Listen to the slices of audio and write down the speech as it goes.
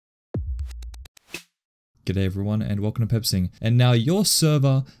G'day everyone and welcome to PEPZING. And now your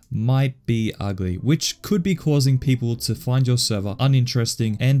server might be ugly, which could be causing people to find your server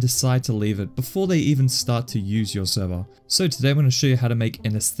uninteresting and decide to leave it before they even start to use your server. So today I'm going to show you how to make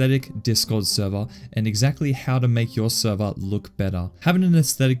an aesthetic Discord server and exactly how to make your server look better. Having an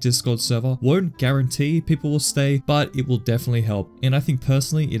aesthetic Discord server won't guarantee people will stay, but it will definitely help. And I think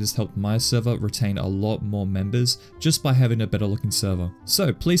personally it has helped my server retain a lot more members just by having a better looking server.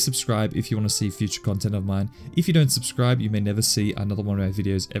 So please subscribe if you want to see future content of mine. If you don't subscribe, you may never see another one of my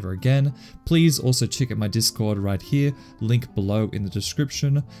videos ever again. Please also check out my Discord right here, link below in the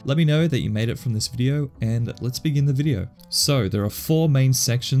description. Let me know that you made it from this video and let's begin the video. So there are 4 main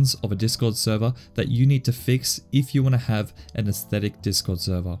sections of a Discord server that you need to fix if you want to have an aesthetic Discord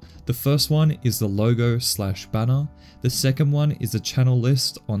server. The first one is the logo/banner. The second one is the channel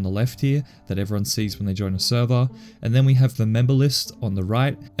list on the left here that everyone sees when they join a server. And then we have the member list on the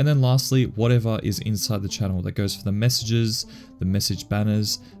right. And then lastly, whatever is inside the channel that goes for the messages, the message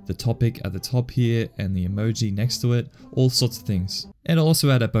banners, the topic at the top here, and the emoji next to it, all sorts of things. And I'll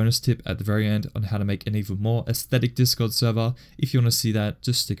also add a bonus tip at the very end on how to make an even more aesthetic Discord server. If you want to see that,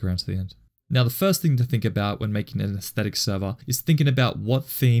 just stick around to the end. Now, the first thing to think about when making an aesthetic server is thinking about what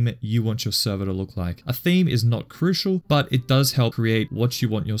theme you want your server to look like. A theme is not crucial, but it does help create what you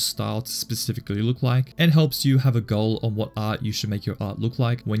want your style to specifically look like and helps you have a goal on what art you should make your art look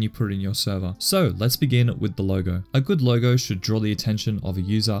like when you put it in your server. So let's begin with the logo. A good logo should draw the attention of a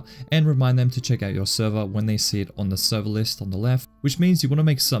user and remind them to check out your server when they see it on the server list on the left, which means you want to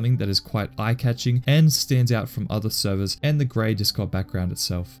make something that is quite eye-catching and stands out from other servers and the grey Discord background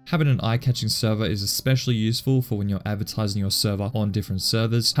itself. Having an eye-catching server is especially useful for when you're advertising your server on different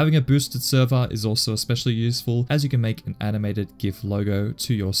servers. Having a boosted server is also especially useful as you can make an animated GIF logo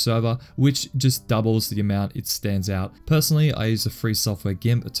to your server, which just doubles the amount it stands out. Personally, I use a free software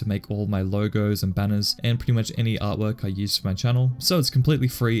GIMP to make all my logos and banners and pretty much any artwork I use for my channel. So it's completely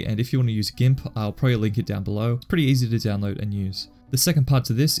free, and if you want to use GIMP, I'll probably link it down below. It's pretty easy to download and use. The second part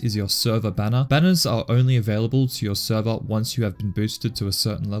to this is your server banner. Banners are only available to your server once you have been boosted to a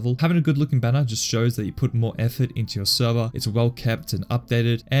certain level. Having a good looking banner just shows that you put more effort into your server, it's well kept and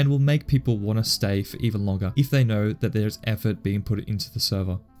updated, and will make people want to stay for even longer if they know that there's effort being put into the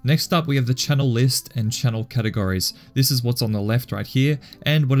server. Next up, we have the channel list and channel categories. This is what's on the left right here,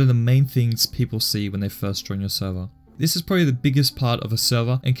 and one of the main things people see when they first join your server. This is probably the biggest part of a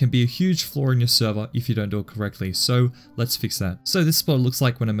server and can be a huge flaw in your server if you don't do it correctly, so let's fix that. So this is what it looks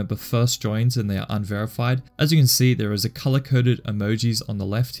like when a member first joins and they are unverified. As you can see, there is a color-coded emojis on the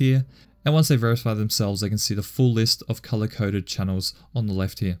left here, and once they verify themselves, they can see the full list of color-coded channels on the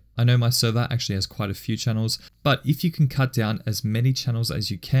left here. I know my server actually has quite a few channels, but if you can cut down as many channels as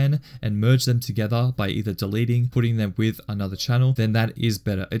you can and merge them together by either deleting, putting them with another channel, then that is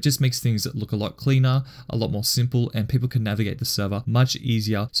better. It just makes things look a lot cleaner, a lot more simple, and people can navigate the server much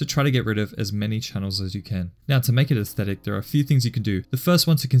easier. So try to get rid of as many channels as you can. Now, to make it aesthetic, there are a few things you can do. The first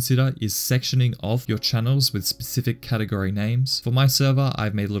one to consider is sectioning off your channels with specific category names. For my server,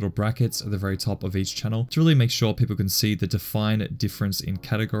 I've made little brackets at the very top of each channel to really make sure people can see the defined difference in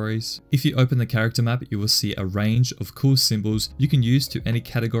categories. If you open the character map, you will see a range of cool symbols you can use to any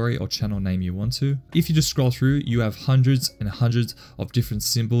category or channel name you want to. If you just scroll through, you have hundreds and hundreds of different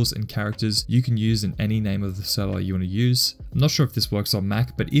symbols and characters you can use in any name of the server you want to use. I'm not sure if this works on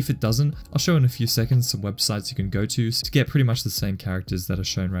Mac, but if it doesn't, I'll show in a few seconds some websites you can go to get pretty much the same characters that are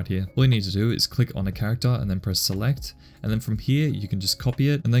shown right here. All you need to do is click on a character and then press select. And then from here, you can just copy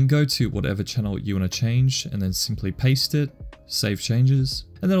it and then go to whatever channel you want to change and then simply paste it, save changes.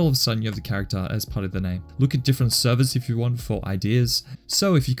 And then all of a sudden you have the character as part of the name. Look at different servers if you want for ideas.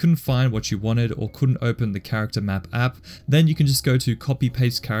 So if you couldn't find what you wanted or couldn't open the character map app, then you can just go to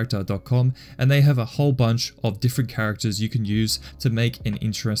copypastecharacter.com and they have a whole bunch of different characters you can use to make an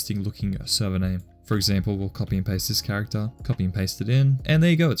interesting looking server name. For example, we'll copy and paste this character, copy and paste it in, and there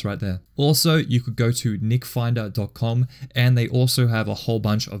you go, it's right there. Also, you could go to nickfinder.com and they also have a whole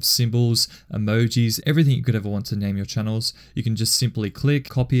bunch of symbols, emojis, everything you could ever want to name your channels. You can just simply click,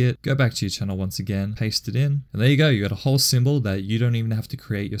 copy it, go back to your channel once again, paste it in, and there you go, you got a whole symbol that you don't even have to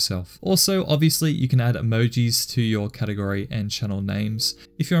create yourself. Also, obviously, you can add emojis to your category and channel names.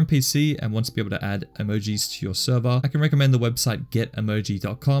 If you're on PC and want to be able to add emojis to your server, I can recommend the website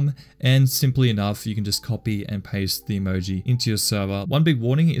getemoji.com, and simply enough, off, you can just copy and paste the emoji into your server. One big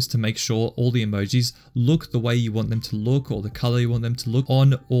warning is to make sure all the emojis look the way you want them to look, or the color you want them to look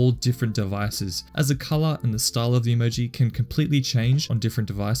on all different devices, as the color and the style of the emoji can completely change on different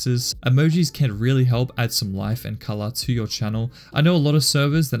devices. Emojis can really help add some life and color to your channel. I know a lot of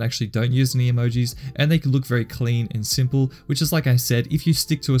servers that actually don't use any emojis, and they can look very clean and simple, which is, like I said, if you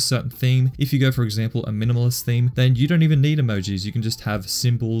stick to a certain theme, if you go for example a minimalist theme, then you don't even need emojis. You can just have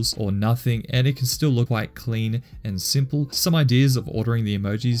symbols or nothing, and it can still look quite clean and simple. Some ideas of ordering the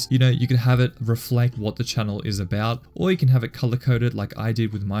emojis, you can have it reflect what the channel is about, or you can have it color coded like I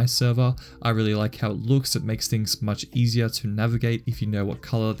did with my server. I really like how it looks. It makes things much easier to navigate if you know what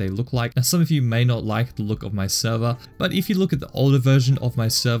color they look like. Now, some of you may not like the look of my server, but if you look at the older version of my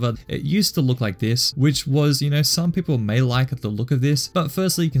server, it used to look like this, which was, some people may like the look of this, but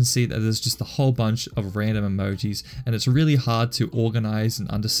firstly you can see that there's just a whole bunch of random emojis, and it's really hard to organize and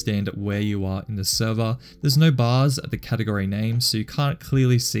understand where you are in the server. There's no bars at the category name, so you can't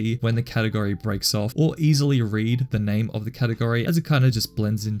clearly see when the category breaks off or easily read the name of the category, as it kind of just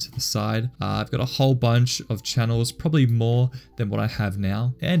blends into the side. I've got a whole bunch of channels, probably more than what I have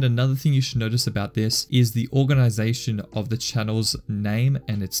now. And another thing you should notice about this is the organization of the channel's name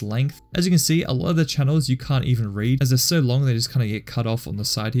and its length. As you can see, a lot of the channels you can't even read, as they're so long they just kind of get cut off on the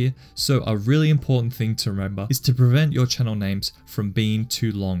side here. So a really important thing to remember is to prevent your channel names from being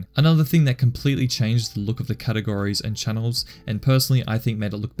too long. Another thing that completely changed the look of the categories and channels, and personally I think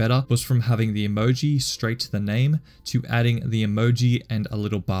made it look better, was from having the emoji straight to the name to adding the emoji and a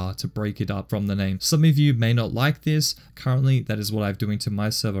little bar to break it up from the name. Some of you may not like this. Currently, that is what I'm doing to my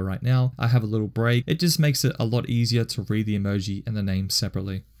server right now. I have a little break. It just makes it a lot easier to read the emoji and the name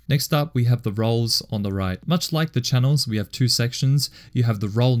separately. Next up, we have the roles on the right. Much like the channels, we have two sections. You have the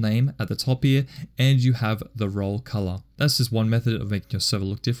role name at the top here, and you have the role color. That's just one method of making your server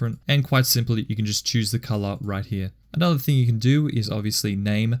look different. And quite simply, you can just choose the color right here. Another thing you can do is obviously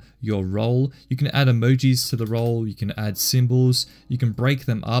name your role. You can add emojis to the role, you can add symbols, you can break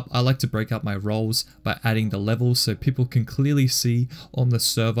them up. I like to break up my roles by adding the levels so people can clearly see on the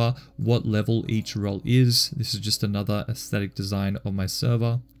server what level each role is. This is just another aesthetic design of my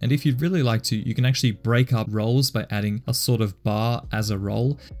server. And if you'd really like to, you can actually break up roles by adding a sort of bar as a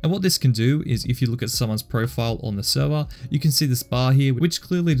role. And what this can do is, if you look at someone's profile on the server, you can see this bar here, which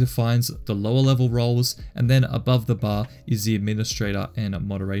clearly defines the lower level roles, and then above the bar is the administrator and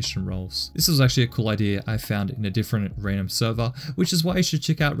moderation roles. This was actually a cool idea I found in a different random server, which is why you should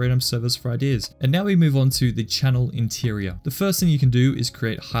check out random servers for ideas. And now we move on to the channel interior. The first thing you can do is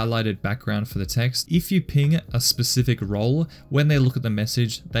create highlighted background for the text. If you ping a specific role, when they look at the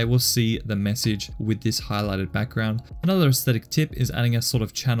message, they will see the message with this highlighted background. Another aesthetic tip is adding a sort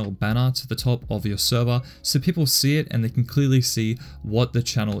of channel banner to the top of your server so people see it and they can clearly see what the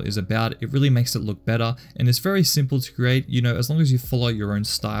channel is about. It really makes it look better, and it's very simple to create, as long as you follow your own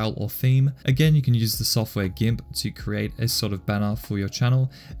style or theme. Again, you can use the software GIMP to create a sort of banner for your channel,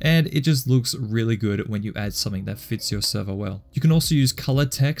 and it just looks really good when you add something that fits your server well. You can also use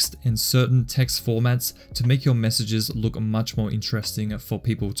colored text in certain text formats to make your messages look much more interesting for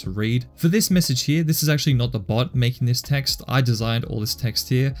people to read. For this message here, this is actually not the bot making this text. I designed all this text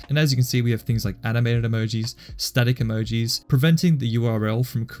here, and as you can see, we have things like animated emojis, static emojis, preventing the URL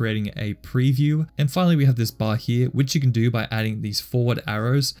from creating a preview, and finally we have this bar here, which you can do by adding these forward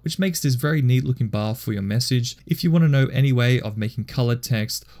arrows, which makes this very neat looking bar for your message. If you want to know any way of making colored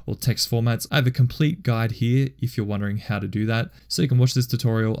text or text formats, I have a complete guide here if you're wondering how to do that, so you can watch this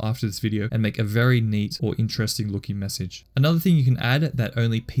tutorial after this video and make a very neat or interesting looking message. Another thing you can add that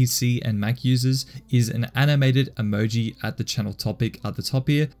only PC and Mac users is an animated emoji at the channel topic at the top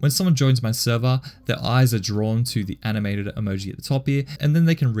here. When someone joins my server, their eyes are drawn to the animated emoji at the top here, and then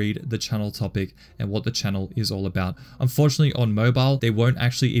they can read the channel topic and what the channel is all about. Unfortunately, on mobile, they won't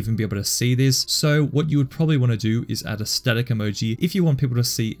actually even be able to see this. So what you would probably want to do is add a static emoji if you want people to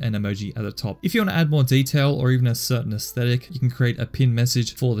see an emoji at the top. If you want to add more detail or even a certain aesthetic, you can create a pin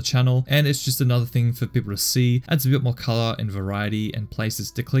message for the channel, and it's just another thing for people to see. Adds a bit more color and variety and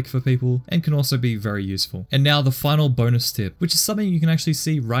places to click for people, and can also be very useful. And now the final bonus tip, which is something you can actually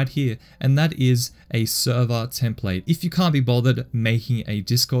see right here, and that is a server template. If you can't be bothered making a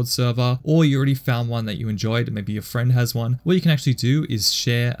Discord server, or you already found one that you enjoyed, maybe maybe your friend has one, what you can actually do is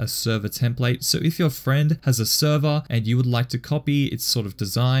share a server template. So if your friend has a server and you would like to copy its sort of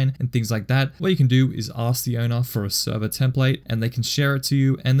design and things like that, what you can do is ask the owner for a server template and they can share it to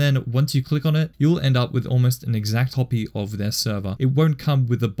you. And then once you click on it, you'll end up with almost an exact copy of their server. It won't come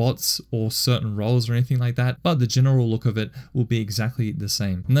with the bots or certain roles or anything like that, but the general look of it will be exactly the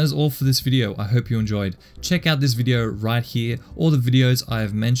same. And that is all for this video. I hope you enjoyed. Check out this video right here, all the videos I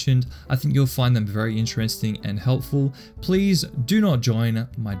have mentioned. I think you'll find them very interesting and helpful. Please do not join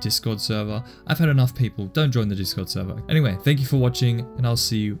my Discord server. I've had enough people. Don't join the Discord server. Anyway, thank you for watching and I'll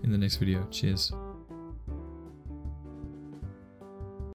see you in the next video. Cheers.